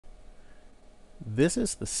This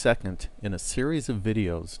is the second in a series of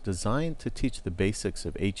videos designed to teach the basics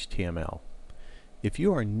of HTML. If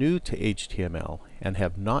you are new to HTML and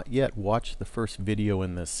have not yet watched the first video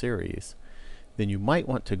in this series, then you might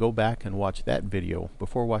want to go back and watch that video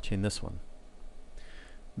before watching this one.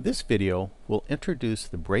 This video will introduce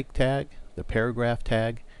the break tag, the paragraph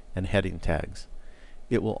tag, and heading tags.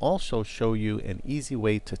 It will also show you an easy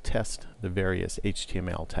way to test the various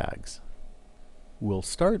HTML tags. We'll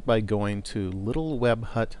start by going to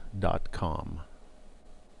littlewebhut.com.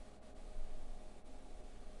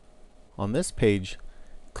 On this page,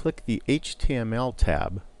 click the HTML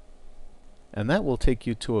tab, and that will take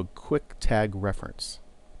you to a quick tag reference.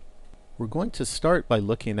 We're going to start by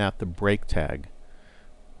looking at the break tag,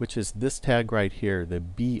 which is this tag right here, the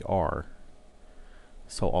BR.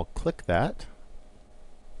 So I'll click that.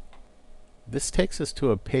 This takes us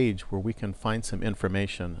to a page where we can find some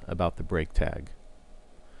information about the break tag.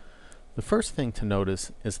 The first thing to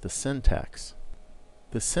notice is the syntax.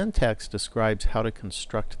 The syntax describes how to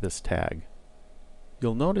construct this tag.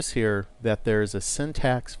 You'll notice here that there is a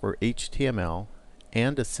syntax for HTML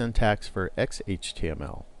and a syntax for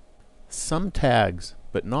XHTML. Some tags,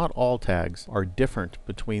 but not all tags, are different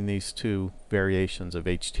between these two variations of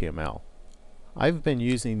HTML. I've been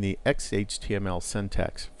using the XHTML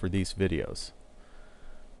syntax for these videos.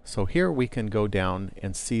 So here we can go down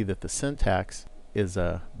and see that the syntax is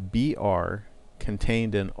a BR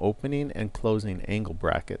contained in opening and closing angle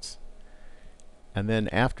brackets, and then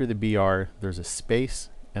after the BR there's a space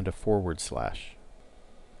and a /.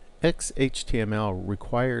 XHTML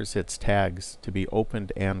requires its tags to be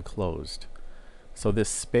opened and closed, so this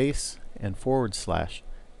space and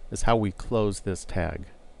 / is how we close this tag.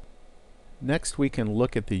 Next we can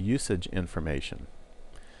look at the usage information.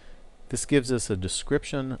 This gives us a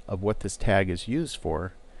description of what this tag is used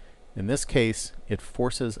for. In this case, it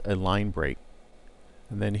forces a line break.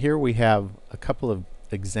 And then here we have a couple of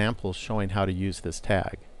examples showing how to use this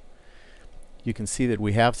tag. You can see that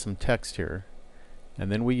we have some text here, and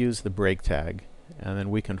then we use the break tag, and then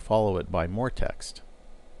we can follow it by more text.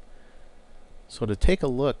 So to take a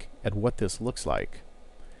look at what this looks like,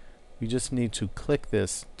 we just need to click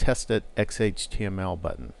this Test It XHTML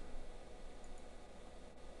button.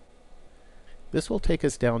 This will take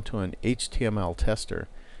us down to an HTML tester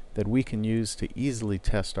that we can use to easily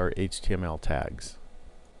test our HTML tags.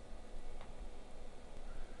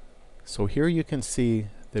 So here you can see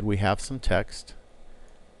that we have some text,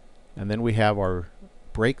 and then we have our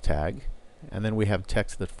break tag, and then we have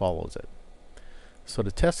text that follows it. So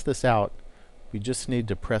to test this out, we just need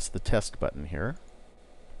to press the test button here.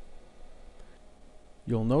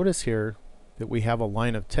 You'll notice here that we have a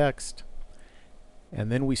line of text,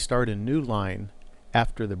 and then we start a new line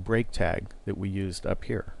after the break tag that we used up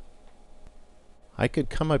here. I could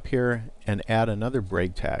come up here and add another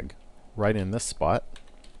break tag right in this spot,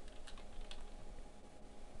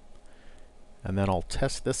 and then I'll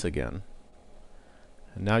test this again,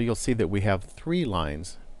 and now you'll see that we have 3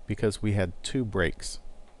 lines because we had 2 breaks.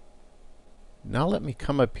 Now let me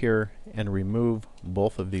come up here and remove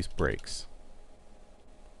both of these breaks.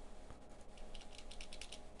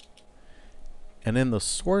 And in the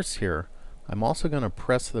source here, I'm also going to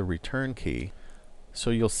press the return key, so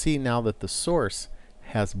you'll see now that the source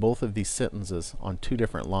has both of these sentences on 2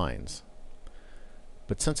 different lines.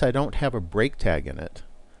 But since I don't have a break tag in it,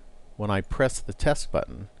 when I press the test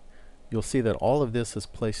button, you'll see that all of this is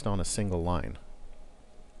placed on a single line.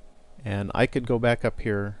 And I could go back up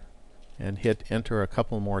here and hit enter a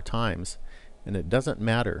couple more times, and it doesn't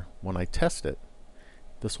matter. When I test it,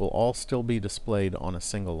 this will all still be displayed on a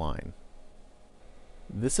single line.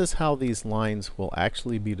 This is how these lines will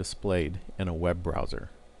actually be displayed in a web browser.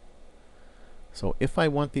 So if I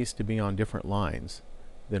want these to be on different lines,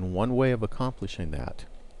 then one way of accomplishing that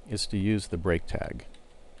is to use the break tag.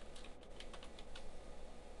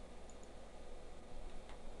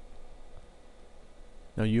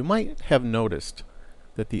 Now you might have noticed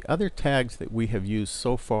that the other tags that we have used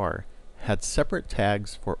so far had separate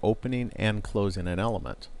tags for opening and closing an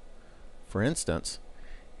element. For instance,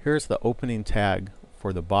 here's the opening tag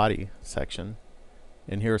for the body section,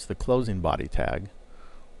 and here's the closing body tag.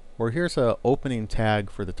 Or here's an opening tag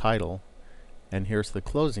for the title, and here's the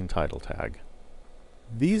closing title tag.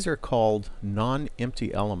 These are called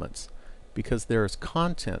non-empty elements because there is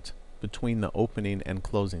content between the opening and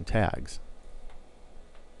closing tags.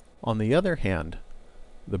 On the other hand,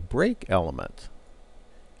 the break element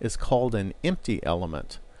is called an empty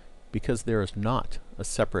element because there is not a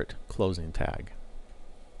separate closing tag.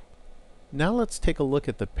 Now let's take a look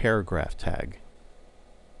at the paragraph tag.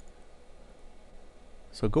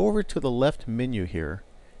 So go over to the left menu here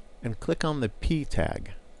and click on the P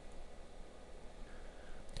tag.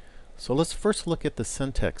 So let's first look at the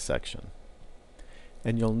syntax section.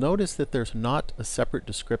 And you'll notice that there's not a separate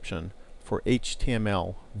description for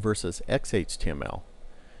HTML versus XHTML.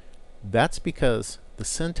 That's because the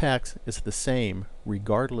syntax is the same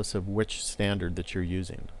regardless of which standard that you're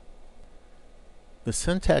using. The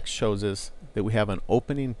syntax shows us that we have an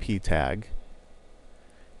opening P tag,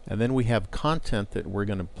 and then we have content that we're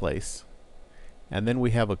going to place, and then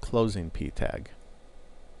we have a closing P tag.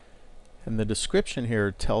 And the description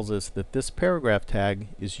here tells us that this paragraph tag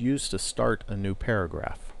is used to start a new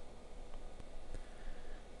paragraph.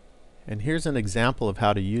 And here's an example of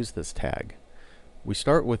how to use this tag. We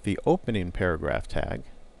start with the opening paragraph tag,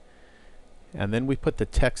 and then we put the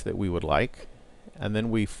text that we would like, and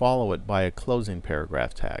then we follow it by a closing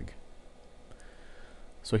paragraph tag.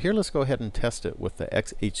 So here let's go ahead and test it with the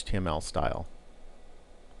XHTML style.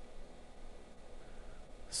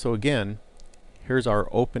 So again, here's our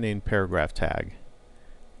opening paragraph tag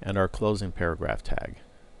and our closing paragraph tag.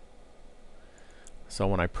 So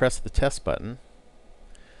when I press the test button,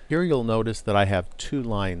 here you'll notice that I have 2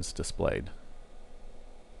 lines displayed.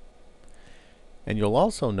 And you'll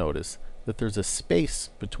also notice that there's a space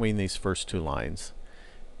between these first 2 lines,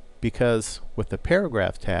 because with the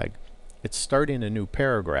paragraph tag it's starting a new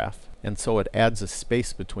paragraph, and so it adds a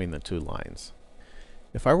space between the 2 lines.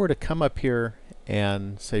 If I were to come up here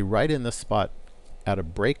and say right in this spot add a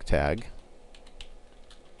break tag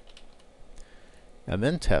and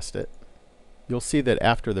then test it, you'll see that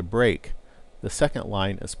after the break the second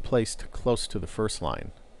line is placed close to the first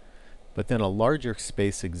line, but then a larger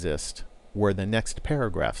space exists where the next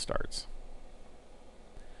paragraph starts.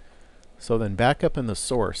 So then back up in the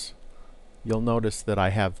source, you'll notice that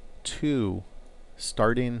I have 2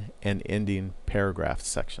 starting and ending paragraph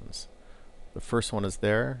sections. The first one is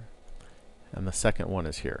there, and the second one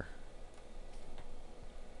is here.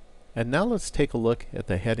 And now let's take a look at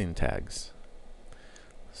the heading tags.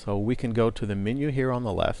 So we can go to the menu here on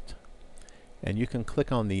the left, and you can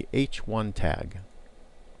click on the H1 tag.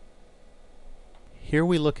 Here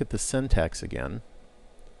we look at the syntax again,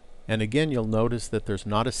 and again you'll notice that there's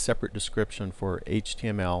not a separate description for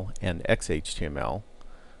HTML and XHTML,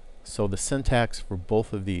 so the syntax for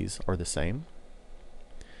both of these are the same.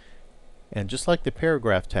 And just like the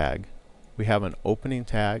paragraph tag, we have an opening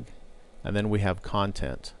tag, and then we have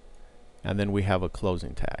content, and then we have a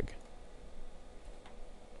closing tag.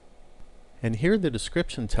 And here the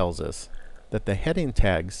description tells us that the heading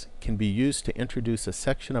tags can be used to introduce a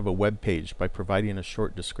section of a web page by providing a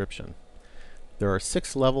short description. There are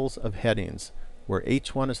 6 levels of headings, where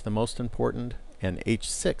H1 is the most important and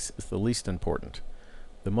H6 is the least important.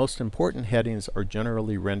 The most important headings are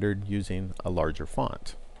generally rendered using a larger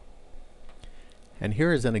font. And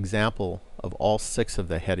here is an example of all 6 of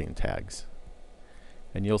the heading tags.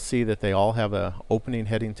 And you'll see that they all have an opening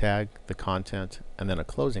heading tag, the content, and then a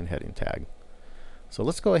closing heading tag. So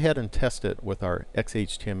let's go ahead and test it with our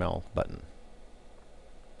XHTML button.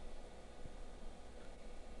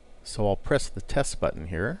 So I'll press the test button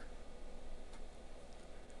here,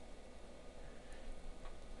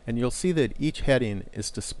 and you'll see that each heading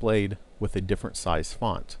is displayed with a different size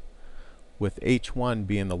font, with H1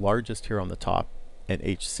 being the largest here on the top and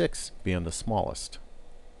H6 being the smallest.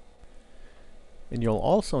 And you'll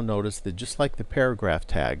also notice that just like the paragraph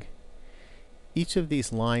tag, each of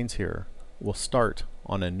these lines here will start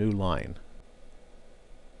on a new line.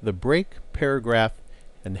 The break, paragraph,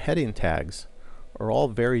 and heading tags are all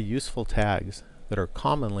very useful tags that are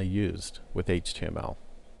commonly used with HTML.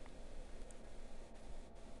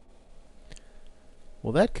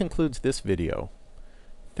 Well, that concludes this video.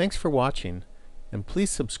 Thanks for watching, and please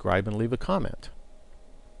subscribe and leave a comment.